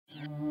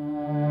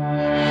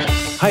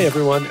Hi,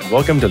 everyone, and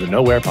welcome to the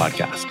Nowhere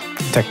Podcast.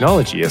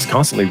 Technology is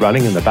constantly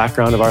running in the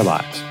background of our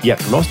lives,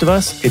 yet for most of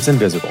us, it's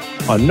invisible.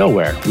 On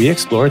Nowhere, we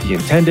explore the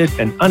intended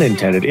and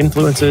unintended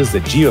influences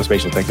that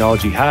geospatial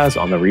technology has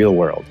on the real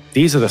world.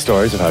 These are the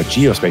stories of how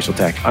geospatial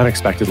tech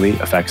unexpectedly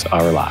affects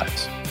our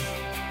lives.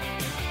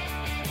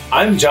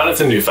 I'm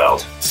Jonathan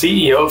Neufeld,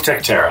 CEO of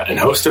Techterra and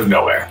host of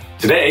Nowhere.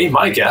 Today,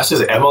 my guest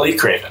is Emily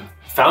Craven,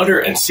 founder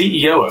and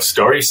CEO of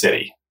Story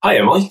City. Hi,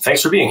 Emily.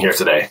 Thanks for being here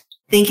today.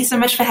 Thank you so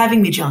much for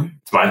having me, John.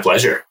 It's my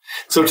pleasure.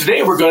 So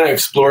today we're going to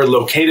explore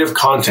locative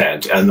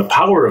content and the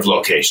power of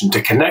location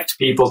to connect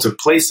people to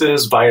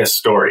places via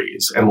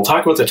stories. And we'll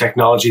talk about the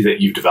technology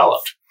that you've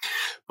developed.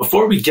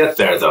 Before we get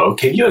there, though,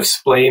 can you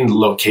explain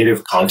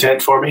locative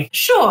content for me?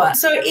 Sure.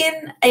 So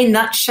in a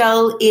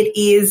nutshell, it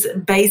is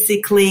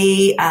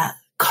basically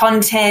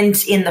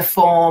content in the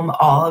form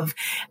of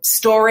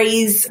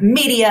stories,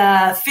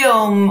 media,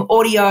 film,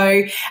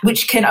 audio,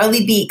 which can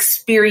only be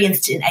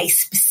experienced in a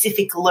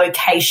specific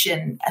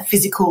location, a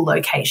physical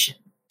location.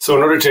 So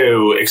in order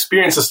to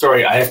experience a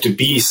story, I have to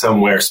be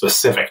somewhere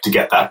specific to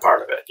get that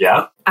part of it,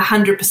 yeah?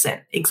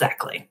 100%,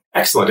 exactly.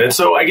 Excellent. And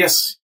so I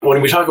guess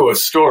when we talk about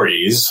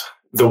stories,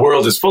 the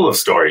world is full of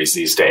stories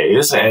these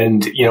days.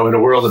 And, in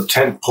a world of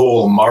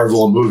tentpole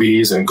Marvel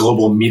movies and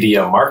global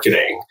media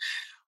marketing,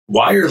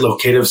 why are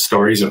locative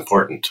stories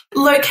important?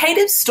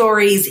 Locative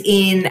stories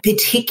in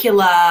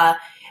particular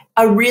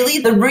are really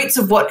the roots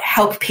of what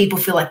help people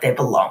feel like they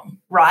belong,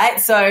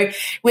 right? So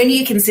when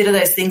you consider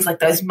those things like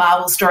those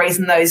Marvel stories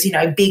and those,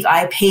 big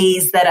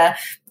IPs that are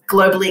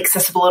globally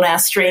accessible on our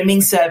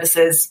streaming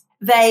services,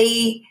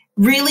 they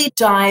really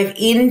dive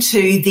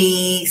into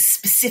the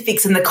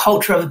specifics and the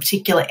culture of a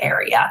particular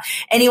area.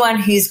 Anyone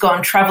who's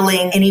gone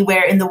traveling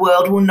anywhere in the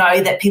world will know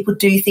that people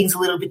do things a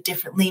little bit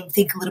differently,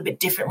 think a little bit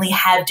differently,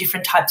 have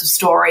different types of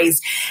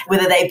stories,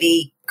 whether they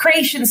be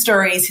creation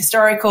stories,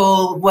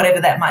 historical, whatever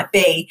that might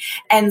be.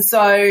 And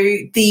so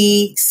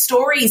the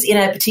stories in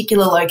a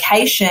particular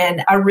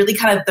location are really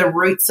kind of the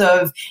roots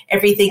of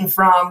everything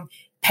from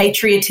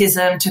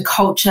patriotism to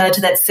culture to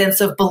that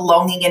sense of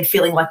belonging and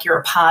feeling like you're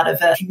a part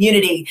of a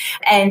community.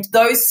 And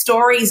those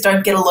stories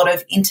don't get a lot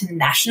of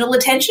international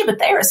attention, but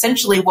they're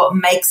essentially what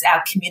makes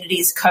our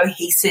communities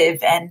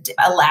cohesive and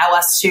allow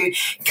us to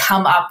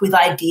come up with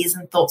ideas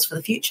and thoughts for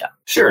the future.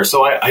 Sure.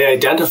 So I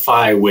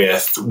identify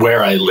with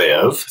where I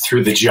live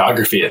through the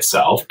geography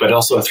itself, but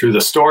also through the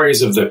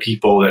stories of the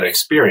people that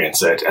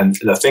experience it and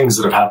the things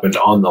that have happened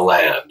on the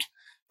land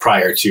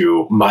prior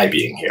to my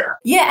being here.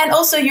 Yeah, and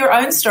also your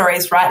own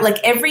stories, right? Like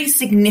every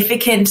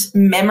significant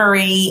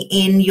memory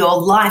in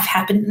your life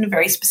happened in a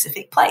very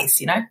specific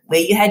place, where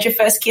you had your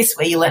first kiss,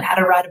 where you learned how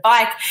to ride a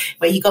bike,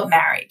 where you got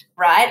married,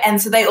 right?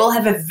 And so they all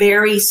have a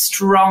very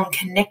strong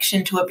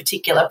connection to a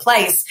particular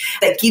place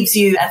that gives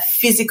you a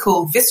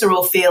physical,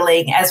 visceral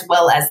feeling as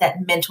well as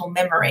that mental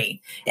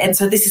memory. And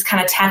so this is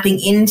kind of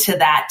tapping into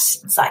that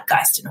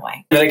zeitgeist in a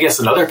way. And I guess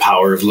another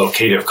power of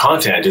locative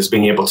content is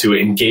being able to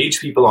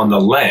engage people on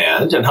the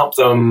land and help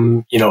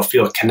them,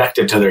 feel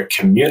connected to their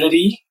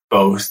community,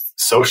 both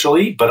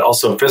socially, but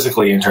also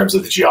physically in terms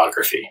of the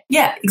geography.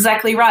 Yeah,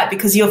 exactly right,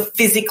 because you're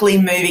physically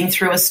moving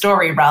through a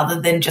story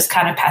rather than just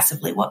kind of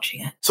passively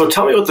watching it. So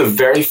tell me about the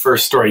very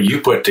first story you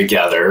put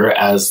together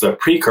as the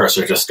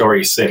precursor to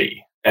Story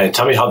City. And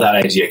tell me how that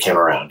idea came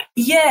around.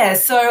 Yeah,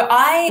 so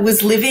I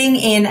was living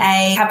in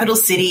a capital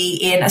city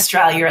in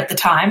Australia at the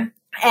time.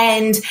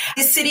 And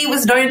this city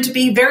was known to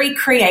be very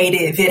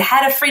creative. It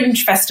had a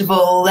fringe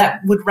festival that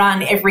would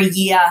run every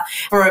year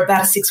for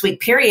about a 6-week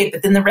period,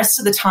 but then the rest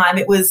of the time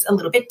it was a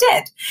little bit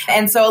dead.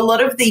 And so a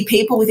lot of the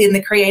people within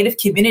the creative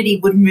community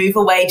would move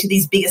away to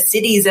these bigger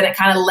cities, and it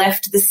kind of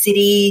left the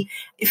city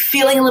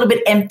feeling a little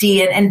bit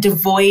empty and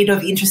devoid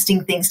of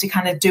interesting things to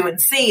kind of do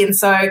and see. And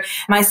so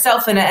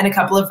myself and a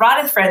couple of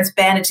writer friends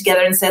banded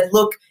together and said,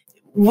 look,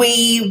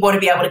 we want to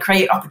be able to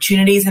create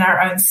opportunities in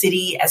our own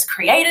city as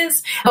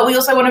creators, but we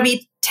also want to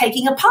be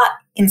taking a part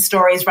in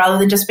stories rather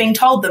than just being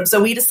told them.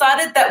 So we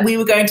decided that we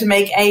were going to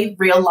make a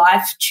real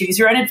life choose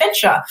your own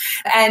adventure.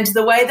 And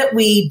the way that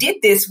we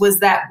did this was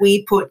that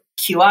we put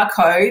QR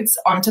codes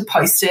onto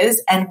posters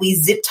and we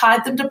zip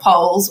tied them to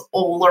poles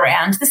all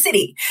around the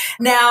city.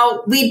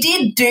 Now, we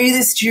did do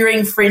this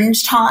during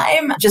Fringe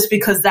time just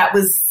because that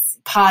was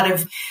part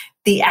of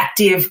the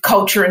active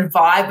culture and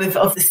vibe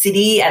of the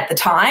city at the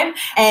time.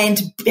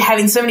 And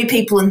having so many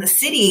people in the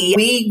city,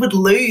 we would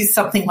lose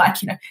something like,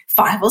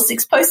 5 or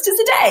 6 posters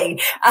a day.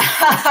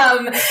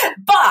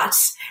 But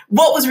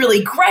what was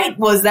really great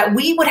was that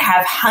we would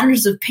have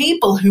hundreds of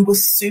people who were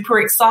super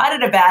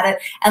excited about it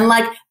and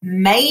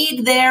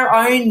made their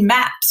own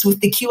maps with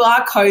the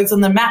QR codes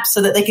on the map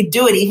so that they could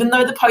do it, even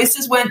though the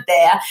posters weren't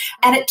there.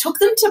 And it took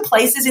them to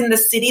places in the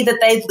city that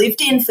they'd lived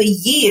in for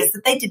years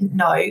that they didn't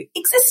know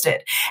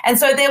existed. And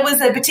so there was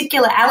a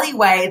particular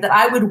alleyway that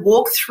I would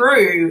walk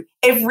through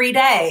every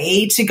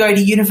day to go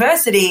to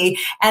university.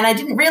 And I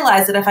didn't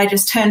realize that if I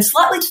just turned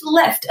slightly to the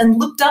left and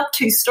looked up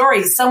 2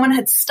 stories, someone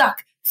had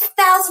stuck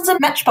thousands of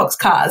Matchbox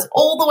cars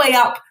all the way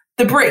up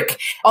the brick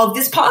of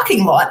this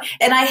parking lot.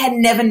 And I had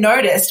never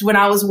noticed when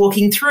I was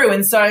walking through.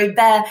 And so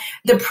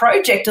the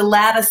project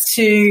allowed us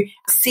to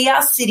see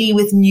our city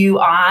with new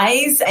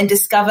eyes and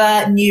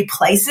discover new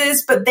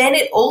places. But then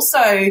it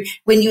also,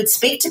 when you would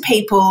speak to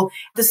people,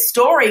 the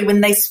story,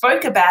 when they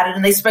spoke about it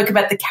and they spoke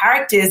about the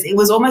characters, it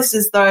was almost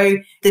as though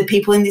the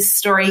people in this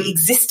story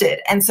existed.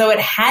 And so it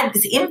had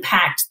this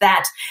impact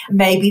that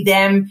maybe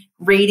them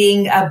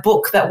reading a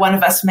book that one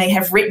of us may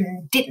have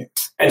written didn't.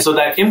 And so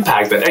that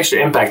extra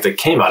impact that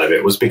came out of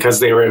it was because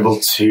they were able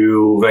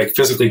to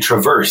physically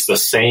traverse the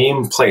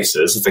same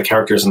places that the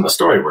characters in the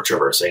story were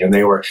traversing. And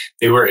they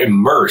were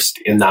immersed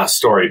in that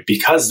story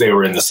because they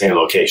were in the same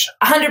location.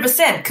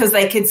 100%, because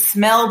they could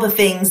smell the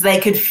things, they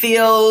could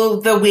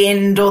feel the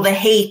wind or the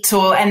heat,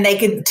 and they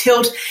could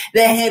tilt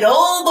their head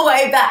all the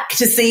way back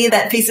to see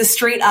that piece of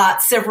street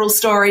art several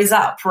stories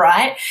up,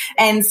 right?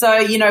 And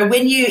so,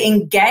 when you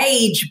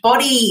engage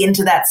body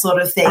into that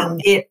sort of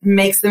thing, it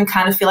makes them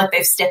kind of feel like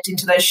they've stepped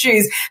into those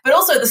shoes. But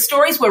also the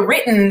stories were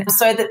written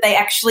so that they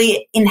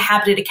actually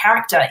inhabited a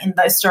character in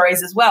those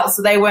stories as well.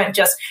 So they weren't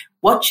just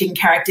watching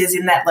characters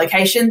in that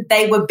location,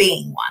 they were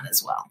being one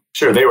as well.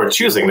 Sure, they were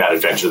choosing that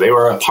adventure. They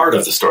were a part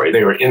of the story.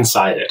 They were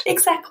inside it.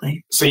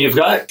 Exactly. So you've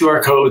got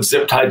QR codes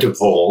zip tied to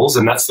poles,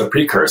 and that's the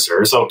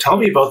precursor. So tell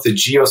me about the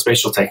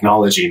geospatial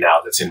technology now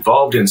that's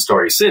involved in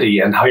Story City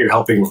and how you're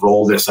helping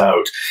roll this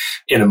out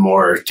in a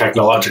more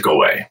technological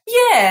way.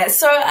 Yeah,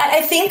 so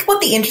I think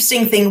what the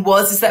interesting thing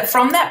is that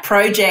from that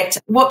project,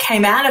 what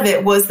came out of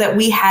it was that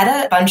we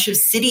had a bunch of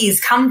cities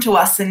come to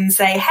us and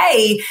say,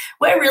 hey,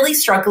 we're really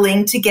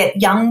struggling to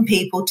get young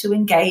people to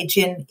engage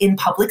in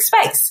public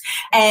space.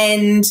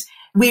 And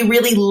we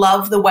really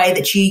love the way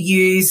that you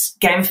use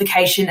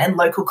gamification and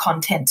local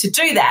content to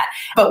do that.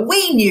 But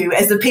we knew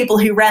as the people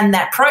who ran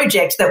that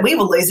project that we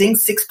were losing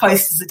 6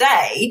 posters a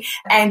day,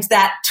 and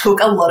that took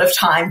a lot of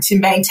time to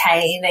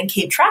maintain and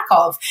keep track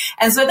of.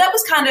 And so that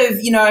was kind of,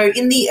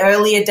 in the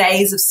earlier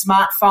days of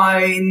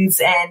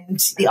smartphones and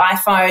the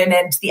iPhone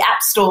and the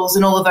app stores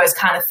and all of those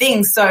kind of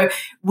things. So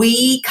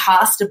we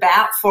cast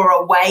about for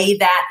a way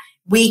that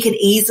we could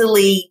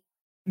easily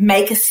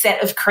make a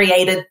set of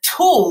created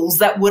tools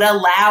that would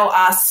allow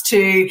us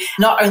to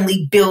not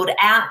only build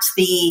out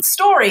the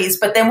stories,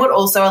 but then would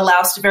also allow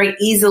us to very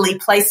easily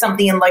place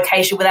something in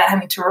location without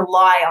having to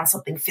rely on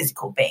something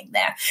physical being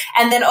there.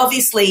 And then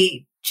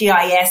obviously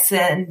GIS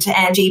and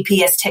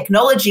GPS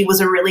technology was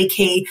a really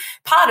key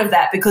part of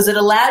that, because it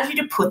allowed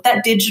you to put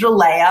that digital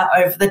layer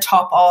over the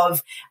top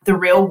of the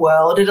real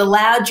world. It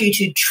allowed you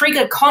to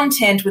trigger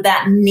content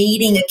without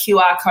needing a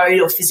QR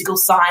code or physical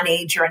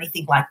signage or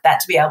anything like that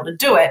to be able to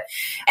do it.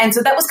 And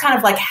so that was kind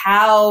of like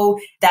how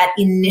that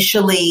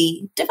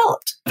initially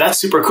developed. That's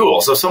super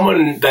cool. So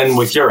someone then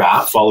with your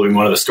app following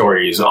one of the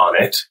stories on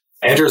it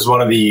enters one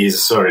of these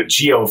sort of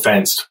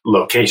geo-fenced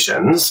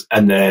locations,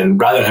 and then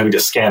rather than having to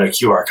scan a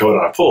QR code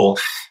on a pole,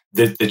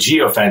 the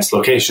geo-fenced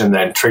location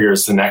then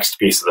triggers the next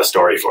piece of the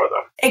story for them.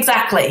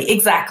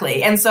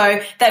 Exactly. And so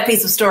that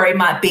piece of story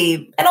might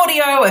be an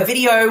audio, a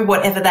video,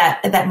 whatever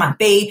that might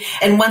be.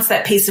 And once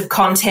that piece of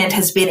content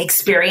has been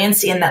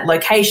experienced in that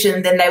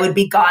location, then they would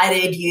be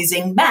guided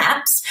using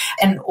maps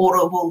and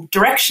audible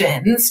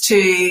directions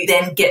to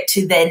then get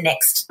to their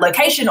next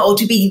location, or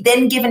to be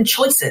then given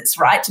choices,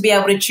 right? To be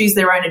able to choose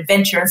their own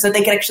adventure. And so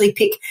they can actually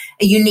pick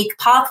a unique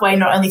pathway,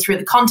 not only through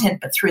the content,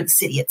 but through the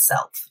city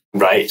itself.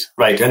 Right.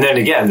 And then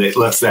again, it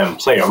lets them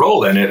play a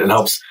role in it and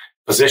helps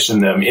position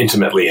them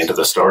intimately into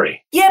the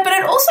story. Yeah, but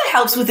it also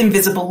helps with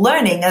invisible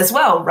learning as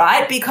well,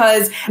 right?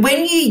 Because when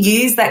you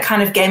use that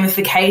kind of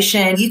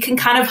gamification, you can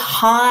kind of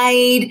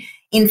hide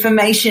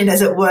information,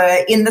 as it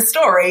were, in the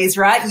stories,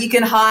 right? You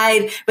can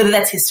hide, whether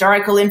that's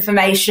historical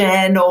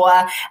information or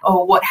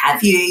what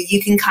have you, you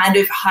can kind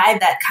of hide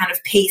that kind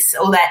of piece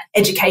or that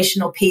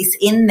educational piece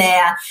in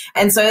there.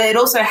 And so it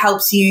also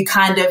helps you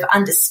kind of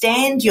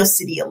understand your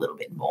city a little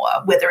bit more,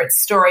 whether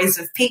it's stories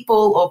of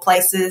people or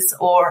places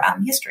or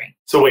history.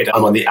 So wait,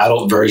 I'm on the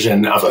adult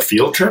version of a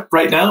field trip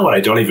right now and I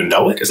don't even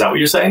know it? Is that what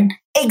you're saying?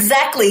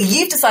 Exactly.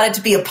 You've decided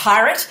to be a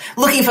pirate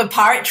looking for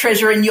pirate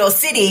treasure in your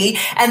city.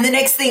 And the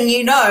next thing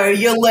you know,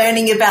 you're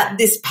learning about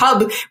this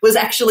pub was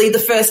actually the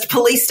first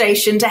police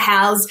station to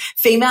house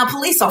female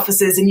police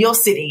officers in your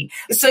city.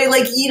 So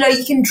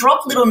you can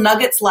drop little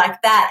nuggets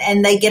like that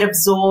and they get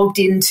absorbed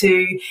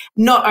into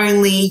not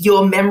only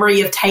your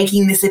memory of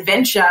taking this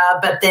adventure,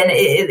 but then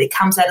it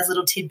comes out as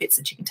little tidbits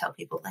that you can tell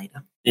people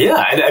later.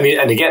 Yeah.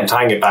 And again,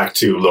 tying it back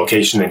to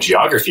location and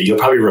geography, you'll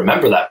probably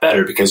remember that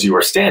better because you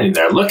were standing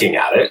there looking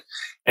at it.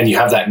 And you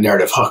have that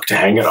narrative hook to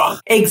hang it on.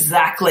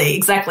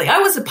 Exactly. I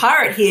was a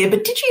pirate here,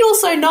 but did you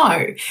also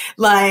know?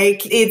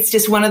 It's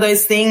just one of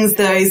those things,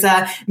 those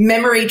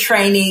memory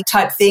training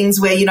type things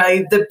where,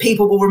 the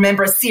people will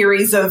remember a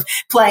series of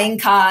playing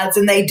cards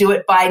and they do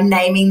it by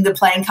naming the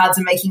playing cards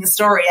and making a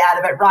story out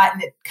of it, right?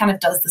 And it kind of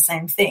does the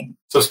same thing.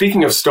 So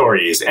speaking of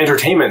stories,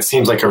 entertainment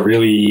seems like a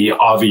really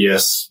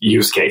obvious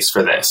use case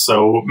for this.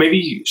 So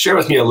maybe share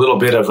with me a little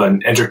bit of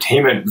an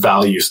entertainment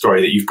value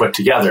story that you've put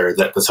together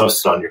that's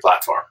hosted on your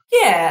platform.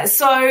 Yeah.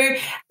 So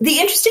the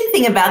interesting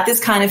thing about this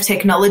kind of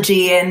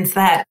technology and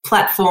that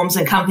platforms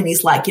and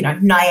companies like,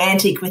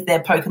 Niantic with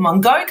their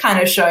Pokemon Go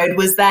kind of showed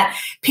was that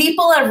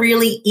people are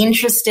really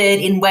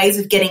interested in ways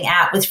of getting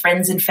out with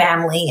friends and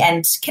family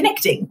and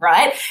connecting,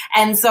 right?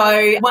 And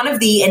so one of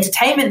the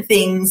entertainment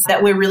things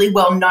that we're really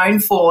well known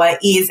for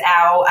is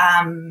our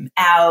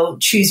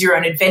choose your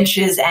own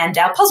adventures and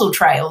our puzzle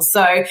trails.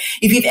 So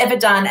if you've ever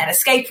done an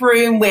escape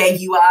room where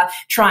you are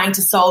trying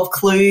to solve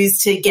clues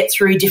to get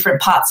through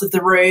different parts of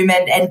the room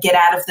and get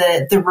out of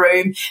the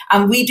room.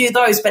 We do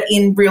those, but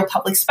in real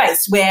public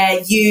space where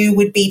you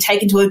would be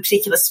taken to a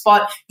particular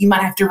spot. You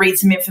might have to read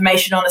some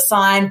information on a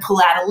sign,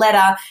 pull out a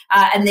letter,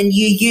 and then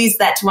you use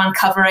that to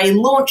uncover a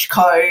launch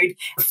code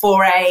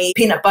for a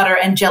peanut butter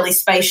and jelly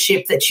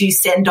spaceship that you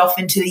send off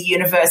into the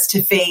universe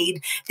to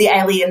feed the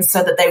aliens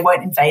so that they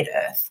won't invade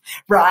Earth,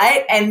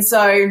 right? And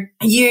so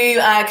you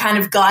are kind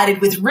of guided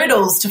with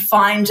riddles to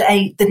find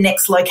the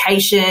next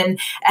location.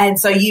 And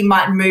so you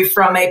might move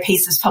from a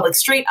piece of public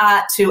street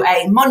art to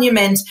a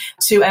monument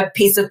to a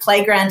piece of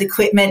playground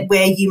equipment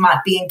where you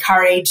might be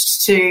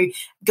encouraged to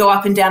go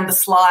up and down the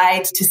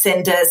slide to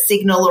send a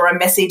signal or a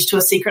message to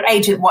a secret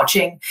agent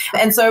watching.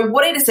 And so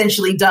what it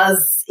essentially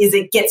does is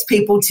it gets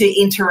people to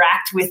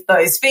interact with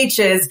those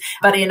features,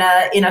 but in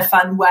a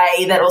fun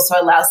way that also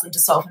allows them to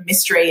solve a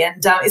mystery. And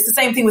it's the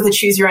same thing with a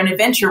choose your own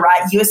adventure,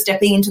 right? You are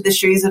stepping into the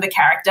shoes of a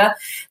character.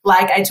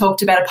 Like I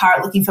talked about a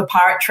pirate looking for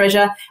pirate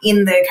treasure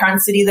in the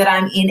current city that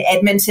I'm in,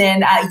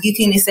 Edmonton. You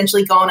can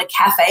essentially go on a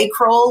cafe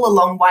crawl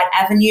along White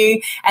Avenue.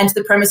 And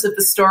the premise of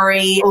the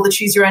story or the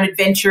choose your own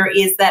adventure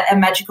is that a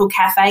magical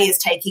cafe is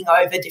taking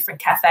over different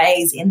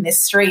cafes in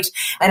this street.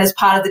 And as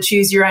part of the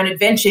choose your own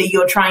adventure,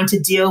 you're trying to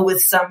deal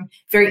with some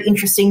very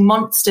interesting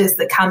monsters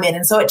that come in.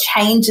 And so it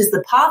changes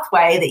the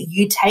pathway that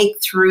you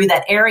take through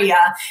that area.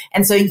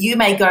 And so you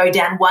may go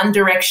down one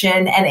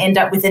direction and end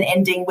up with an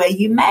ending where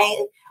you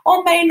may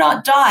or may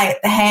not die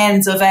at the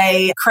hands of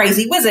a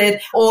crazy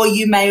wizard, or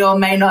you may or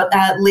may not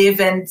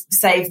live and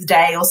save the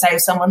day or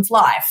save someone's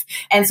life.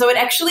 And so it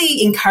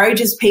actually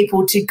encourages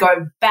people to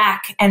go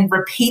back and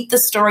repeat the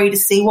story to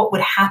see what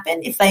would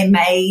happen if they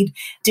made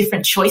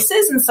different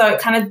choices. And so it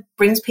kind of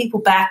brings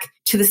people back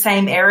to the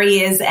same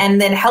areas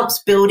and then helps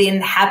build in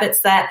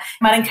habits that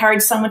might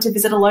encourage someone to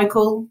visit a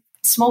local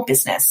small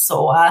business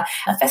or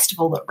a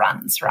festival that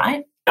runs,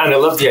 right? And I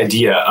love the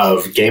idea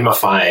of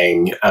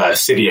gamifying a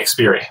city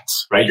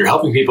experience, right? You're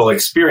helping people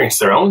experience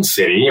their own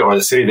city or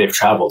the city they've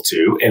traveled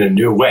to in a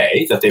new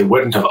way that they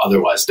wouldn't have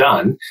otherwise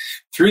done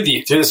through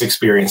this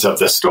experience of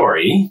the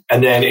story,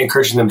 and then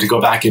encouraging them to go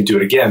back and do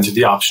it again through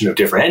the option of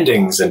different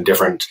endings and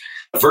different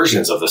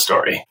versions of the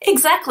story.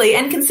 Exactly.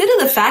 And consider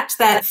the fact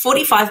that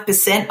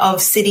 45%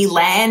 of city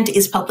land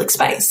is public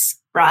space.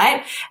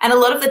 Right? And a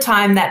lot of the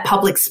time that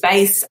public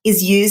space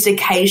is used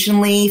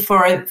occasionally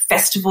for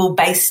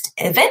festival-based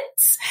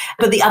events,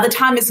 but the other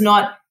time is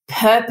not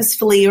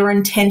purposefully or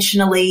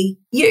intentionally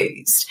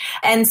used.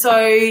 And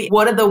so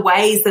what are the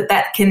ways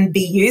that can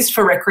be used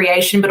for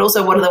recreation, but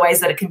also what are the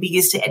ways that it can be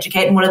used to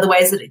educate, and what are the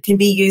ways that it can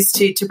be used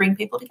to bring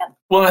people together?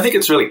 Well, I think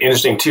it's really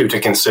interesting, too, to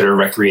consider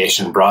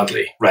recreation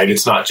broadly, right?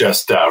 It's not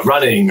just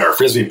running or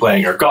frisbee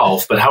playing or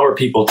golf, but how are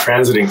people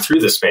transiting through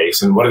the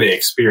space and what are they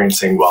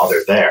experiencing while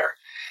they're there?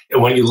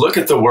 And when you look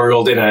at the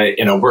world in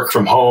a work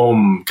from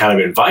home kind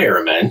of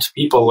environment,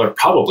 people are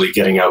probably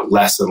getting out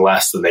less and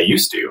less than they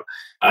used to.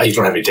 You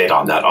don't have any data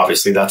on that.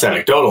 Obviously, that's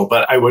anecdotal,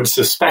 but I would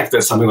suspect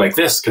that something like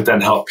this could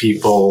then help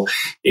people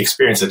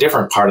experience a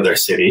different part of their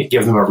city,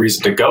 give them a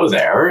reason to go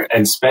there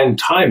and spend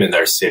time in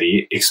their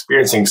city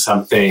experiencing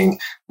something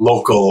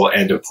local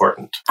and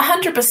important.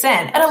 100%.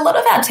 And a lot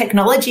of our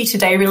technology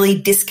today really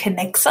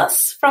disconnects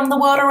us from the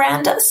world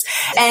around us.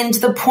 And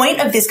the point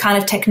of this kind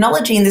of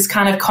technology and this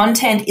kind of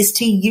content is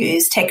to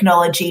use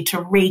technology to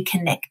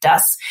reconnect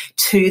us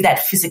to that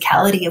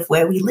physicality of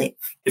where we live.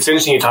 It's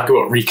interesting you talk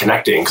about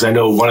reconnecting, because I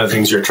know one of the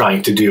things you're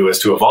trying to do is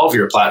to evolve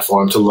your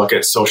platform to look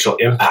at social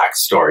impact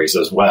stories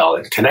as well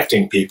and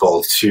connecting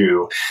people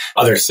to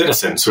other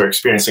citizens who are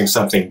experiencing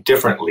something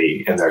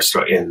differently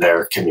in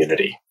their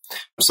community.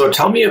 So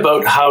tell me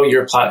about how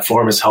your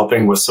platform is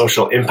helping with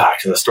social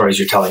impact and the stories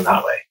you're telling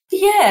that way.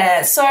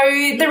 Yeah. So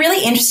the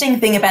really interesting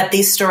thing about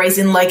these stories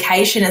in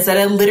location is that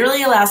it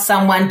literally allows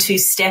someone to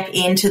step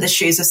into the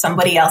shoes of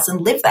somebody else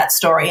and live that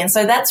story. And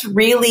so that's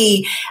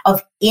really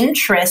of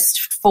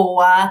interest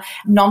for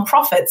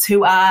nonprofits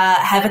who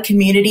have a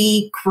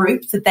community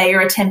group that they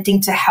are attempting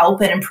to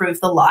help and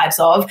improve the lives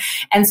of.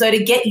 And so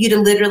to get you to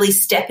literally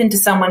step into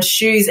someone's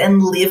shoes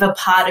and live a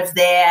part of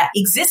their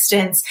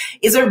existence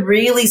is a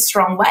really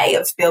strong way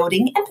of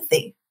building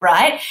empathy.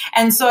 Right.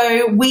 And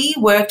so we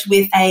worked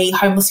with a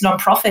homeless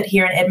nonprofit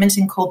here in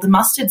Edmonton called the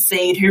Mustard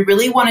Seed, who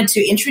really wanted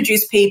to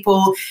introduce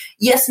people,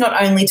 yes, not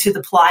only to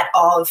the plight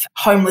of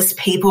homeless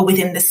people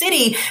within the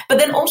city, but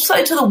then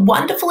also to the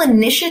wonderful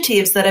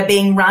initiatives that are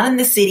being run in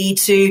the city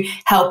to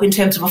help in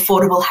terms of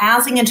affordable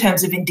housing, in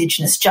terms of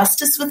Indigenous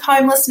justice with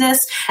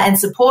homelessness, and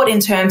support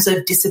in terms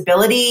of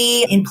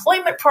disability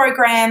employment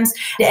programs,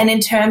 and in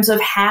terms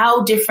of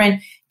how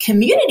different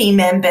community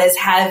members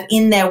have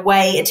in their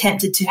way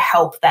attempted to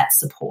help that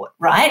support,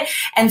 right?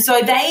 And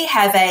so they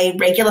have a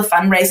regular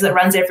fundraiser that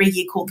runs every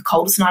year called the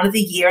Coldest Night of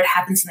the Year. It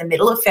happens in the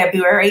middle of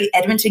February.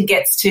 Edmonton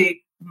gets to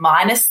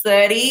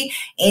 -30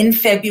 in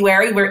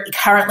February. We're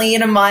currently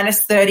in a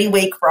 -30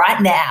 week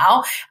right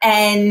now.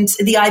 And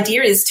the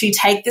idea is to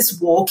take this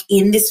walk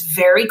in this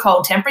very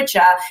cold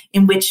temperature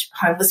in which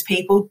homeless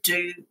people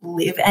do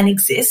live and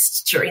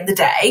exist during the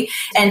day,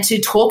 and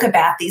to talk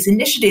about these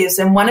initiatives.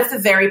 And one of the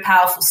very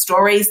powerful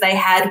stories they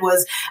had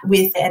was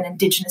with an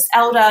Indigenous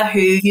elder who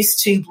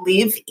used to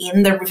live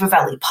in the River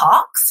Valley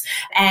parks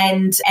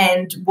and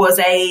was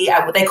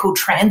what they call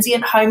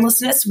transient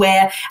homelessness,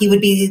 where he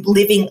would be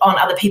living on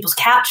other people's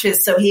couches.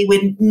 So he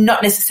would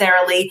not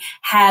necessarily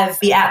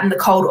be out in the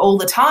cold all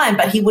the time,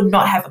 but he would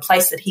not have a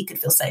place that he could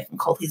feel safe and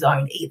call his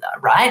own either,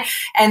 right?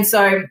 And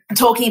so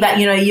talking about,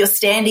 you're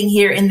standing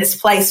here in this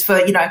place for,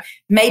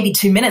 maybe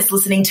 2 minutes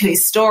listening to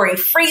his story,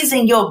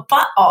 freezing your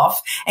butt off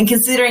and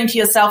considering to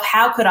yourself,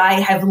 how could I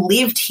have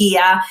lived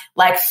here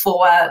like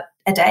for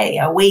a day,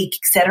 a week,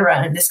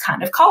 etc., in this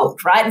kind of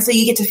cold, right? And so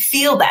you get to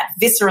feel that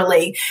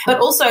viscerally. But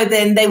also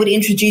then they would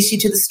introduce you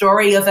to the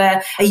story of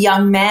a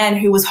young man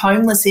who was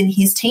homeless in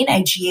his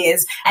teenage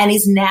years and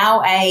is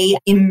now a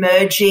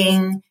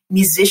emerging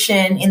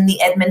musician in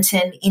the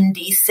Edmonton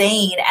indie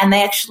scene. And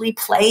they actually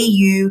play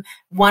you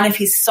one of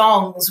his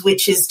songs,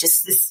 which is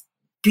just this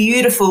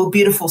beautiful,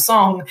 beautiful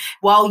song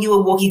while you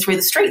were walking through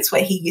the streets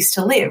where he used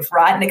to live,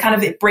 right?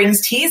 And it brings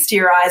tears to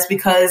your eyes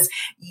because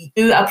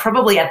you are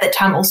probably at that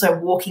time also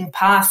walking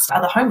past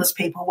other homeless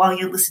people while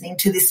you're listening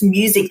to this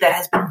music that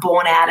has been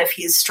born out of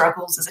his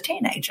struggles as a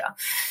teenager.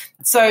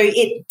 So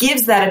it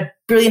gives that a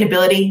brilliant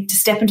ability to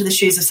step into the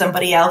shoes of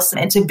somebody else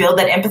and to build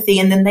that empathy.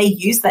 And then they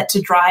use that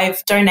to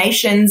drive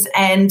donations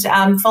and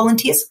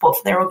volunteer support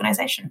for their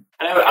organization.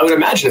 And I would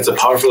imagine it's a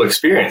powerful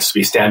experience to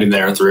be standing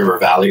there at the River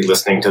Valley,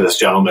 listening to this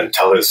gentleman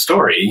tell his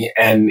story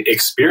and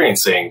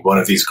experiencing one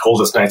of these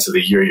coldest nights of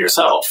the year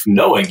yourself,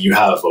 knowing you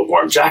have a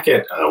warm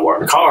jacket and a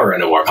warm car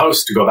and a warm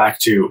house to go back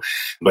to,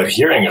 but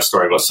hearing a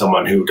story about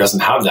someone who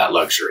doesn't have that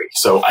luxury.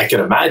 So I can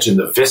imagine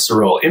the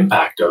visceral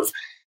impact of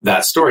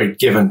that story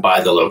given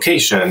by the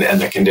location and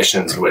the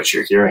conditions in which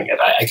you're hearing it.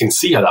 I can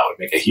see how that would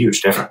make a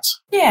huge difference.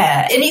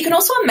 Yeah. And you can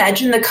also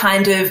imagine the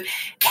kind of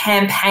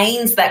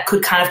campaigns that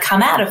could kind of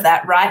come out of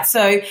that, right?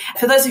 So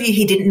for those of you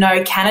who didn't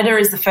know, Canada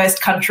is the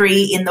first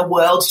country in the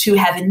world to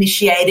have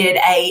initiated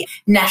a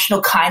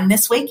National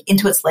Kindness Week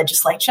into its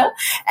legislature.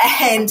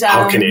 And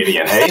how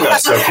Canadian, hey?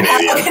 That's so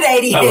Canadian. How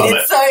Canadian. I love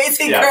it. It's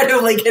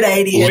incredibly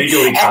Canadian.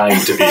 Legally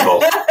kind to people.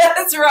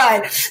 That's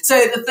right. So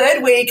the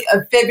third week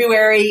of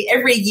February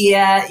every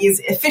year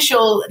is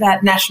official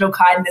that National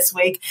Kindness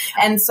Week.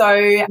 And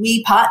so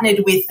we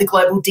partnered with the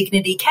Global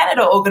Dignity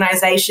Canada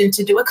organisation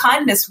to do a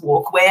kindness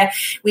walk where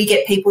we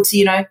get people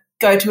to,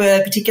 go to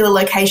a particular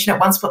location. At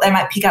one spot, they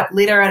might pick up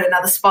litter. At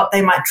another spot,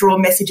 they might draw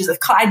messages of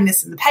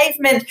kindness in the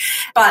pavement.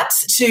 But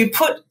to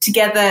put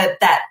together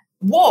that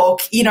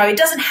walk, it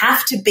doesn't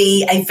have to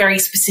be a very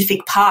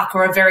specific park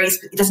or it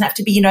doesn't have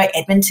to be,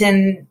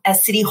 Edmonton, a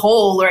city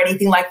hall or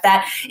anything like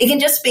that. It can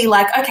just be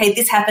like, okay,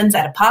 this happens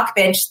at a park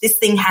bench, this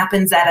thing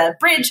happens at a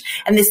bridge,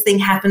 and this thing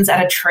happens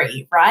at a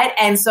tree, right?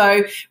 And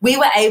so we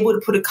were able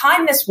to put a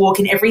kindness walk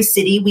in every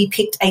city. We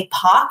picked a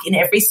park in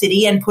every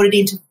city and put it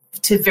into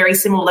very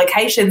similar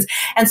locations.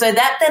 And so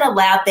that then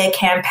allowed their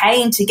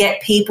campaign to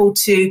get people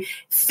to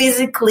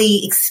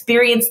physically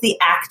experience the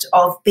act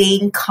of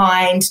being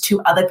kind to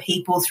other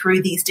people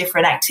through these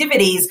different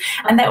activities.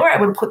 And they were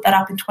able to put that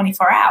up in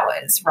 24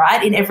 hours,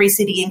 right, in every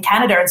city in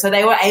Canada. And so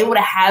they were able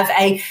to have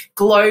a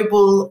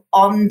global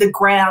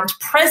on-the-ground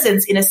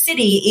presence in a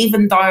city,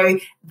 even though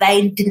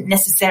they didn't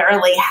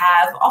necessarily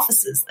have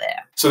offices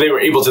there. So they were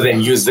able to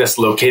then use this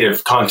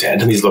locative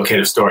content and these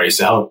locative stories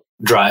to help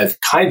drive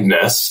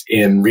kindness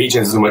in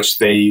regions in which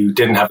they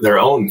didn't have their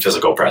own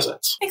physical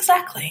presence.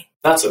 Exactly.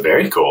 That's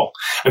very cool.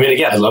 I mean,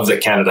 again, I love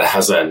that Canada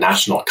has a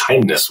National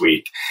Kindness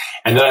Week.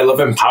 And then I love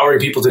empowering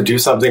people to do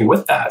something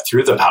with that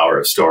through the power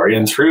of story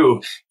and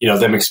through,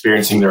 them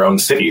experiencing their own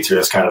city through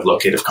this kind of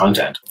locative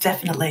content.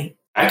 Definitely.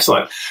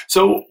 Excellent.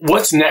 So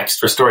what's next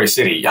for Story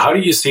City? How do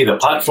you see the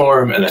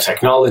platform and the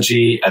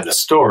technology and the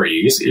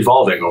stories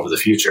evolving over the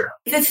future?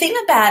 The thing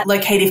about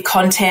locative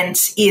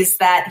content is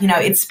that,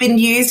 it's been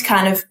used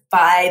kind of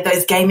by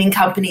those gaming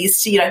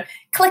companies to,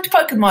 collect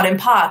Pokemon in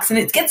parks. And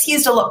it gets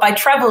used a lot by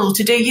travel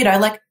to do,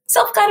 like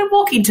self-guided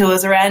walking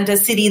tours around a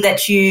city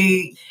that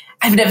you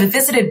I've never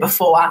visited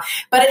before,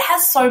 but it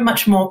has so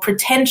much more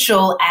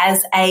potential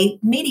as a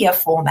media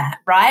format,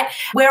 right?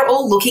 We're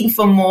all looking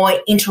for more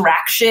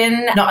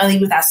interaction, not only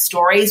with our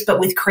stories, but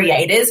with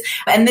creators.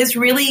 And there was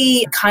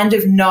really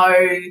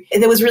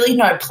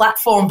no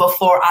platform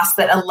before us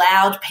that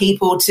allowed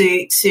people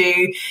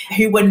to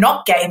who were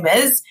not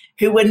gamers,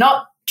 who were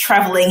not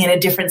traveling in a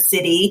different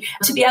city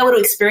to be able to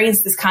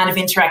experience this kind of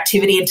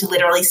interactivity and to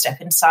literally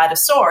step inside of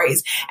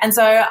stories. And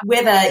so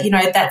whether,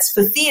 that's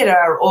for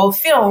theatre or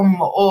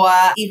film or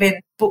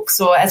even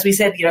books or, as we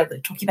said,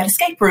 talking about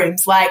escape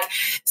rooms.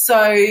 So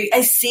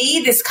I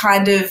see this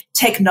kind of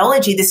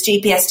technology, this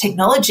GPS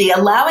technology,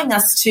 allowing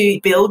us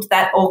to build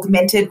that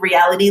augmented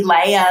reality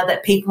layer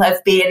that people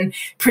have been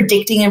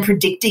predicting for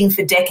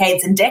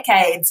decades and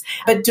decades,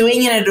 but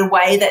doing it in a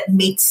way that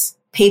meets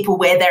people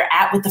where they're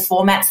at with the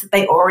formats that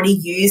they already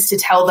use to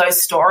tell those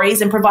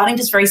stories, and providing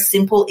just very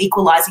simple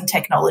equalizing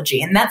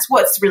technology. And that's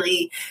what's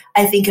really,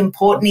 I think,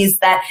 important, is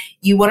that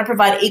you want to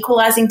provide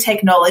equalizing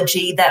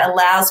technology that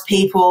allows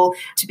people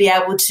to be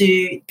able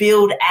to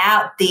build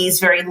out these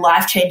very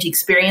life-changing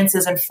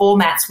experiences and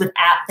formats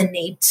without the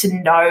need to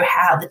know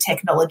how the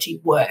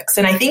technology works.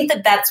 And I think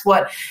that that's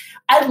what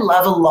I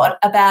love a lot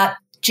about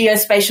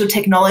geospatial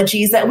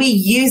technology, is that we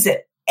use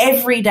it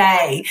every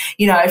day,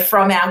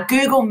 from our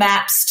Google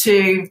Maps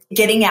to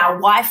getting our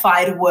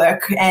Wi-Fi to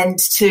work and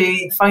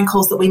to phone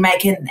calls that we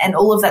make and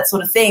all of that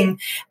sort of thing.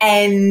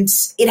 And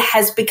it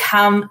has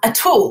become a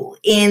tool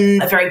in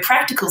a very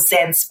practical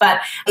sense, but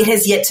it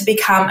has yet to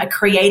become a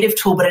creative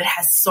tool, but it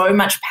has so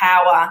much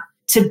power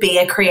to be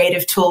a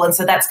creative tool. And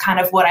so that's kind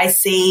of what I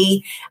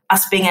see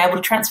us being able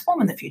to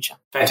transform in the future.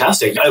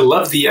 Fantastic. I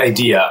love the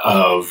idea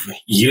of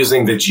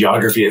using the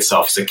geography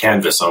itself as a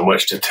canvas on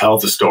which to tell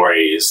the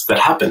stories that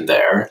happen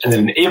there, and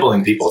then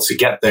enabling people to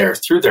get there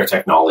through their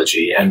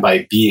technology and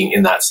by being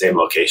in that same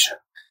location.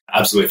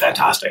 Absolutely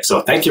fantastic.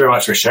 So thank you very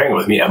much for sharing it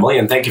with me, Emily,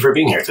 and thank you for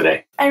being here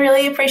today. I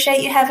really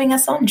appreciate you having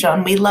us on,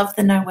 John. We love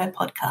the Nowhere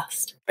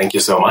podcast. Thank you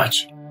so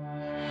much.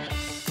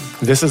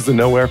 This is the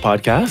Nowhere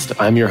Podcast.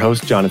 I'm your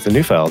host, Jonathan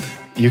Neufeld.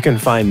 You can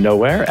find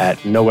Nowhere at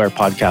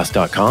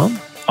nowherepodcast.com,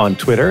 on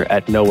Twitter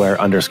at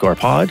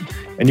nowhere_pod,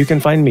 and you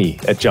can find me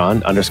at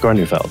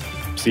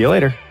John_Neufeld. See you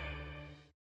later.